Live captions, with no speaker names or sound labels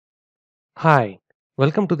Hi,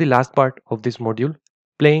 welcome to the last part of this module,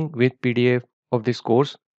 playing with PDF of this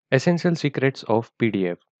course, Essential Secrets of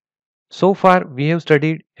PDF. So far, we have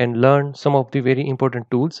studied and learned some of the very important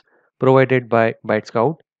tools provided by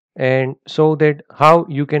ByteScout and so that how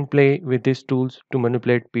you can play with these tools to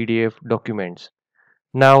manipulate PDF documents.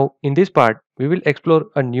 Now, in this part, we will explore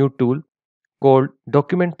a new tool called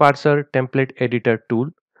Document Parser Template Editor tool.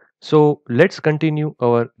 So, let's continue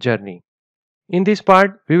our journey. In this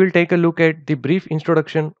part, we will take a look at the brief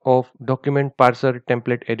introduction of Document Parser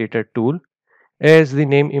Template Editor tool. As the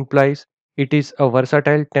name implies, it is a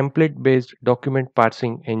versatile template-based document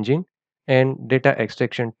parsing engine and data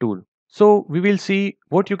extraction tool. So we will see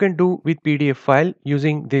what you can do with PDF file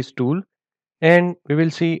using this tool, and we will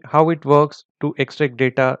see how it works to extract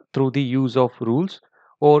data through the use of rules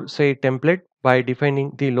or say template by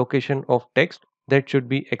defining the location of text that should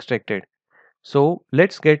be extracted. So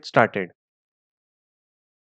let's get started.